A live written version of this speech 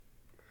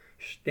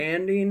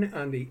standing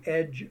on the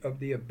edge of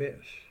the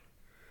abyss.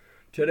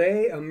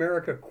 Today,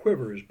 America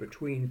quivers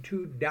between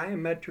two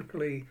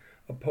diametrically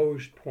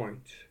opposed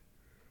points.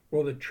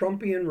 Will the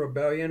Trumpian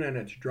rebellion and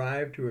its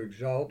drive to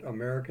exalt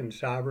American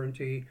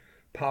sovereignty,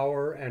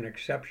 power, and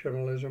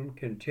exceptionalism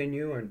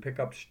continue and pick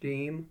up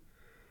steam?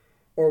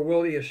 Or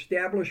will the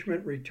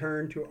establishment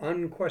return to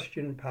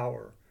unquestioned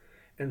power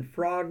and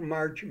frog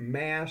march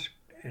masked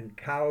and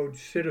cowed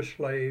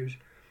citi-slaves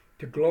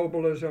to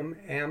globalism,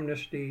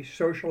 amnesty,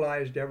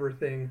 socialized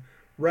everything,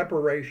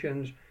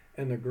 reparations,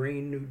 and the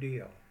Green New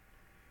Deal?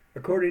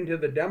 According to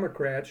the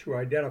Democrats who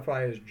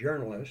identify as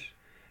journalists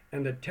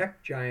and the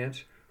tech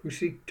giants who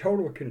seek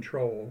total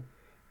control,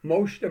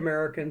 most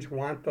Americans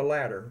want the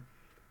latter,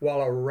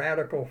 while a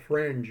radical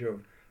fringe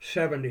of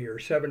 70 or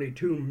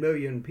 72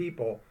 million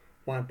people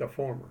want the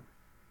former.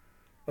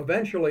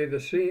 Eventually,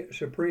 the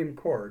Supreme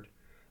Court,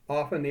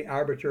 often the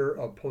arbiter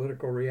of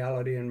political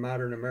reality in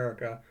modern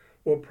America,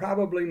 will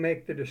probably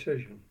make the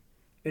decision.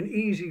 An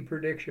easy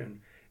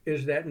prediction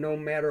is that no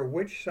matter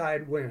which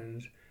side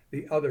wins,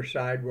 the other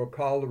side will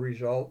call the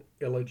result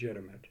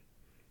illegitimate.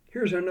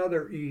 Here's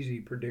another easy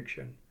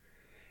prediction.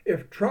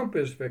 If Trump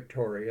is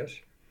victorious,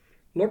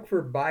 look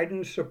for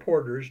Biden's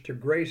supporters to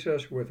grace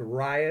us with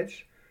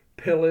riots,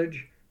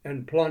 pillage,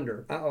 and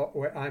plunder.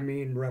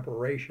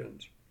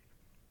 Reparations.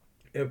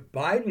 If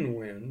Biden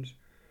wins,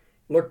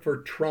 look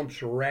for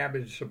Trump's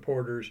rabid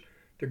supporters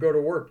to go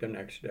to work the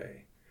next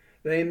day.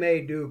 They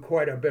may do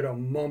quite a bit of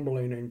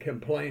mumbling and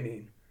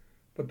complaining,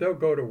 but they'll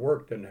go to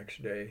work the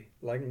next day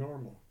like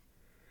normal.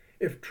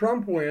 If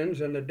Trump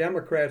wins and the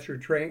Democrats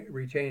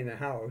retain the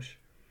House,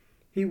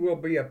 he will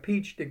be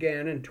impeached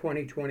again in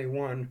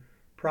 2021,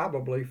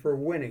 probably for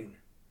winning.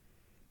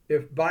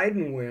 If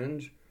Biden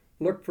wins,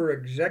 look for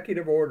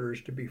executive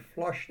orders to be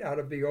flushed out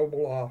of the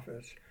Oval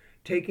Office,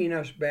 taking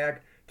us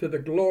back to the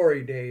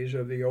glory days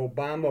of the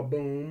Obama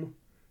boom,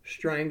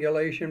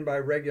 strangulation by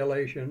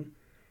regulation,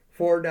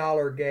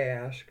 $4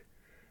 gas,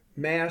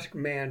 mask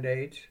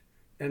mandates,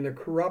 and the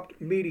corrupt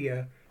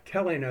media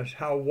telling us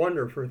how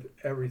wonderful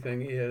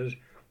everything is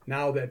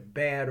now that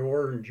bad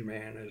orange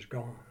man is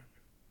gone.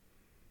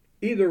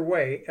 Either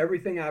way,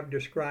 everything I've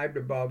described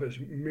above is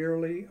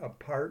merely a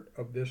part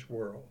of this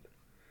world.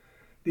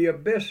 The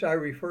abyss I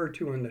refer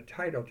to in the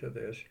title to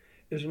this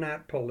is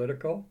not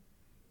political,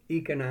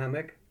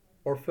 economic,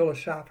 or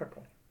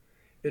philosophical.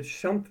 It's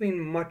something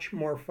much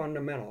more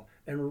fundamental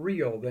and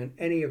real than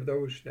any of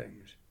those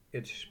things.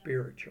 It's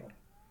spiritual.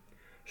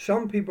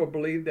 Some people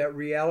believe that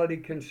reality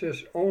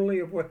consists only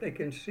of what they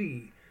can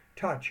see,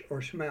 touch,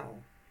 or smell.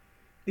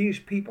 These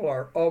people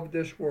are of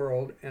this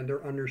world, and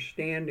their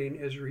understanding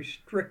is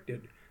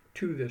restricted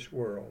to this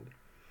world.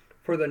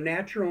 For the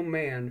natural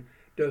man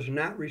does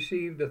not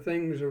receive the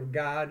things of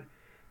God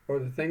or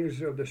the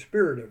things of the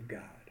Spirit of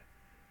God.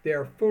 They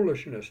are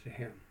foolishness to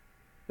him,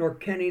 nor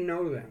can he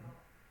know them,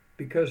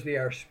 because they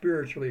are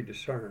spiritually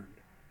discerned.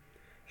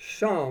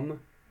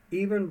 Some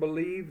even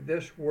believe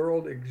this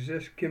world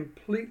exists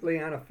completely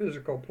on a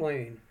physical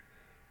plane,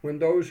 when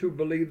those who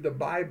believe the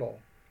Bible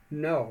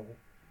know,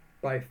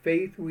 by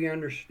faith we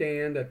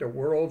understand that the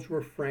worlds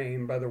were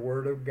framed by the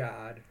Word of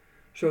God,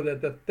 so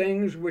that the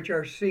things which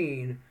are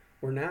seen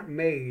were not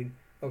made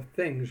of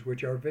things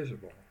which are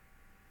visible.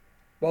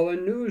 While the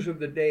news of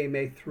the day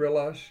may thrill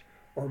us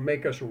or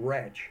make us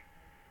retch,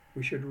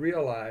 we should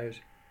realize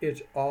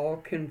it's all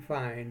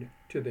confined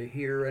to the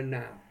here and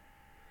now.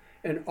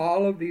 And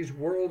all of these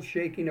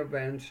world-shaking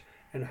events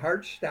and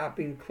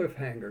heart-stopping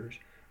cliffhangers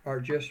are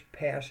just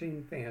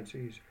passing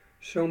fancies,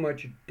 so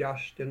much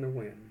dust in the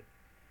wind.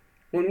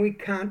 When we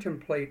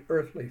contemplate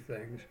earthly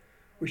things,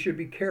 we should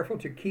be careful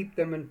to keep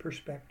them in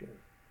perspective.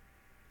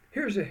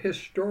 Here's a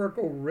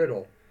historical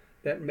riddle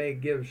that may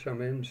give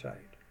some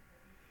insight.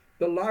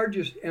 The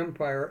largest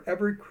empire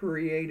ever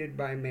created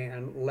by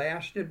man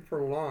lasted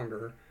for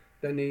longer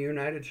than the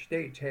United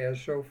States has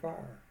so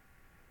far.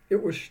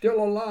 It was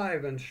still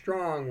alive and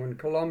strong when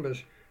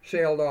Columbus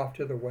sailed off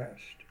to the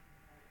west.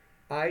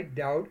 I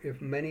doubt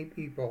if many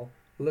people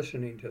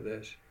listening to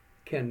this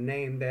can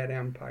name that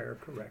empire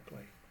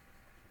correctly.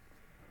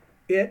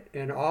 It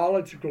and all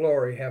its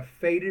glory have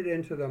faded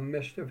into the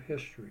mist of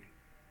history.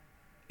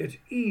 It's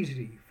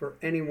easy for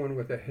anyone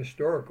with a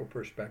historical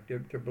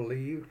perspective to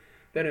believe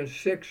that in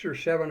 600 or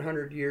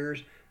 700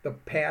 years, the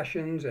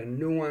passions and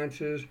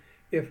nuances,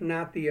 if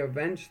not the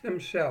events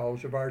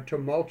themselves of our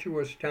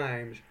tumultuous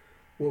times,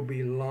 will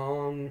be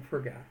long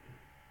forgotten.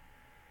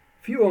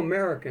 Few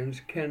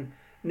Americans can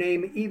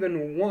name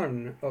even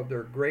one of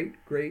their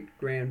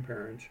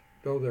great-great-grandparents,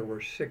 though there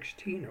were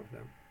 16 of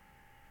them.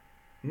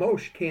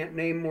 Most can't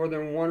name more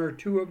than one or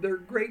two of their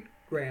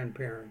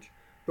great-grandparents,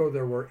 though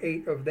there were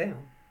 8 of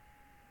them.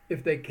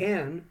 If they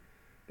can,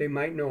 they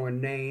might know a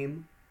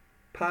name,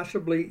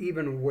 possibly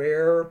even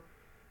where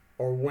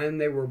or when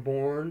they were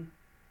born,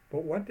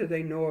 but what do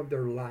they know of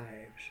their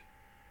lives?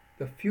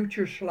 The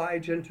future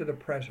slides into the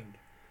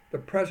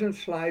present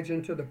slides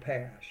into the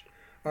past.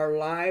 Our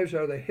lives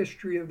are the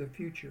history of the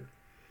future.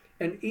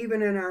 And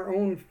even in our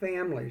own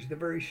families, the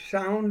very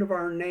sound of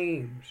our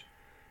names,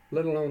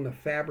 let alone the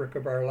fabric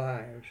of our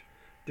lives,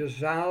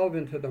 dissolve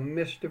into the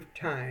mist of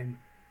time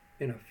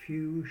in a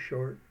few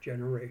short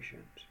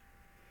generations.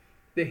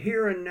 The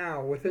here and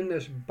now within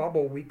this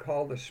bubble we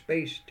call the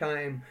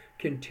space-time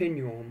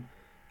continuum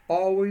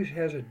always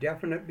has a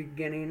definite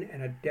beginning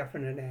and a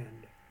definite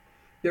end.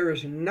 There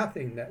is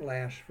nothing that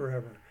lasts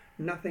forever.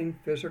 Nothing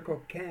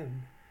physical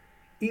can.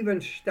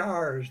 Even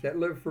stars that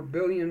live for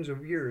billions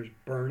of years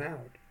burn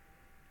out.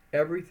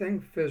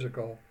 Everything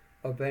physical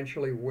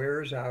eventually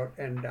wears out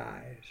and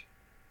dies.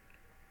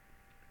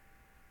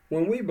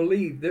 When we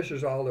believe this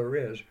is all there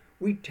is,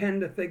 we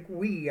tend to think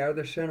we are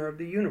the center of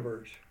the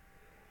universe.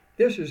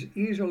 This is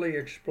easily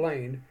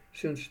explained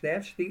since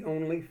that's the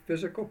only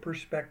physical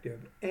perspective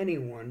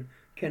anyone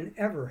can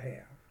ever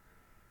have.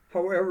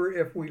 However,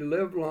 if we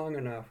live long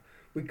enough,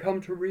 we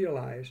come to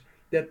realize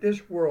that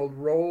this world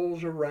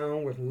rolls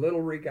around with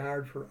little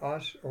regard for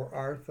us or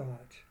our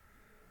thoughts.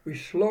 We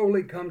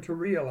slowly come to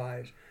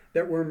realize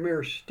that we're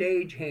mere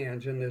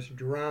stagehands in this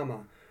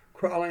drama,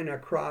 crawling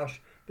across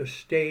the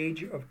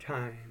stage of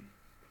time.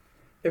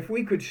 If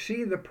we could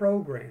see the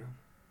program,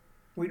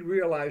 we'd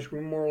realize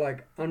we're more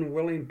like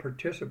unwilling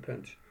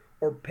participants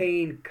or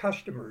paying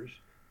customers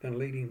than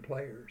leading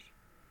players.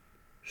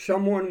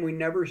 Someone we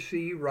never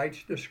see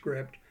writes the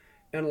script,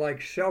 and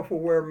like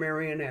self-aware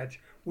marionettes,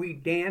 we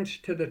dance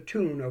to the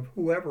tune of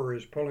whoever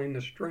is pulling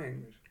the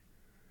strings.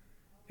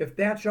 If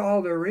that's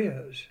all there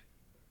is,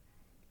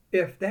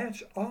 if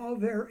that's all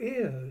there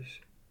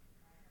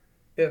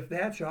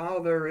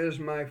is,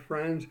 my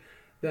friends,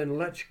 then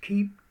let's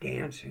keep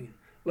dancing.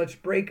 Let's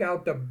break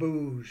out the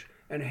booze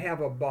and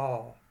have a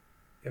ball,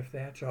 if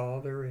that's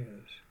all there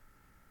is.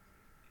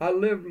 I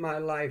lived my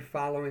life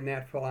following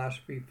that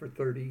philosophy for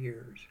 30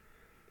 years,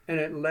 and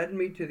it led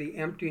me to the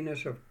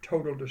emptiness of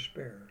total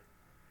despair.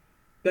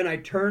 Then I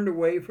turned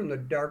away from the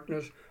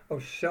darkness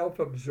of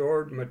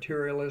self-absorbed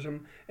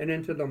materialism and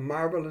into the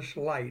marvelous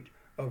light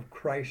of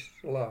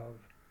Christ's love.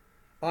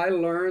 I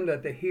learned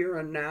that the here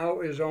and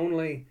now is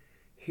only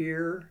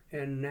here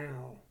and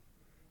now.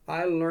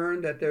 I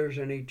learned that there's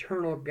an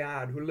eternal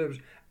God who lives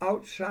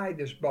outside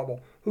this bubble,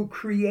 who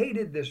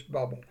created this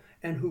bubble,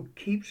 and who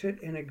keeps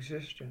it in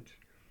existence.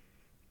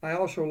 I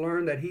also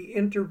learned that he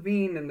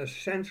intervened in the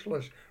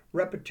senseless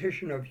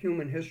repetition of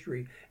human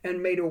history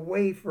and made a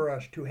way for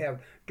us to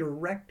have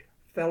direct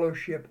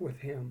fellowship with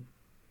him.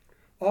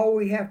 All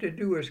we have to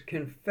do is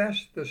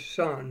confess the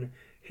Son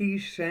he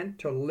sent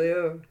to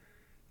live,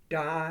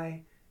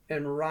 die,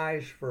 and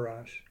rise for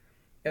us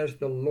as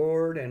the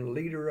Lord and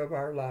leader of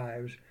our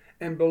lives,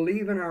 and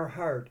believe in our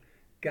heart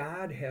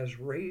God has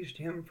raised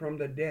him from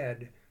the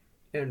dead,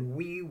 and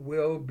we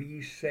will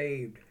be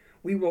saved.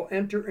 We will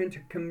enter into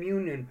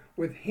communion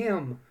with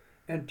him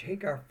and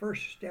take our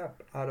first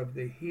step out of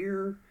the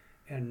here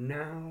and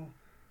now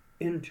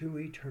into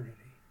eternity.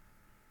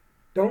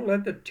 Don't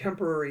let the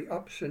temporary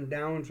ups and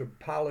downs of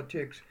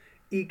politics,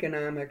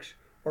 economics,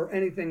 or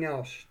anything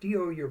else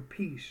steal your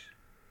peace.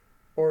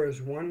 Or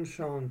as one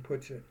song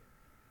puts it,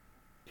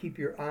 keep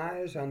your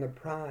eyes on the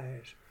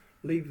prize,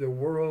 leave the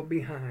world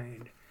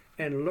behind,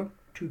 and look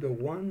to the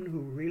one who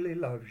really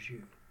loves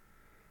you.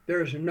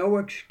 There's no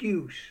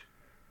excuse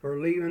for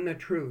leaving the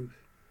truth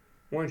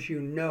once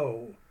you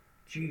know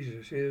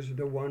Jesus is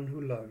the one who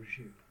loves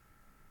you.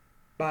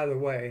 By the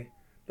way,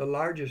 the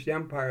largest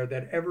empire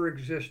that ever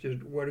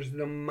existed was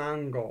the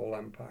Mongol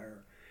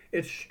Empire.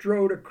 It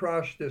strode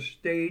across the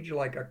stage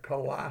like a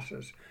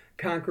colossus,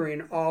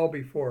 conquering all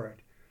before it.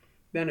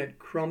 Then it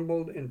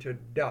crumbled into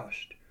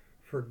dust,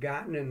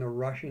 forgotten in the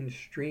rushing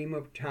stream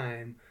of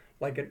time,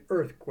 like an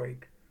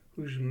earthquake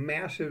whose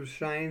massive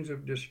signs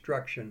of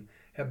destruction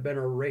have been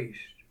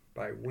erased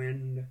by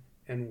wind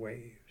and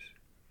waves.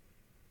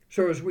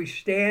 So as we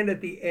stand at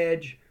the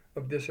edge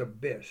of this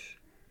abyss,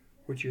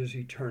 which is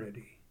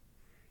eternity,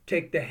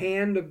 take the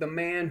hand of the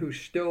man who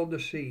stilled the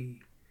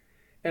sea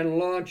and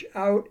launch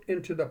out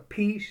into the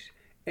peace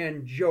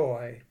and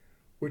joy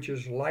which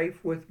is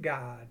life with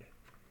God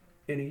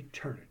in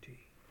eternity.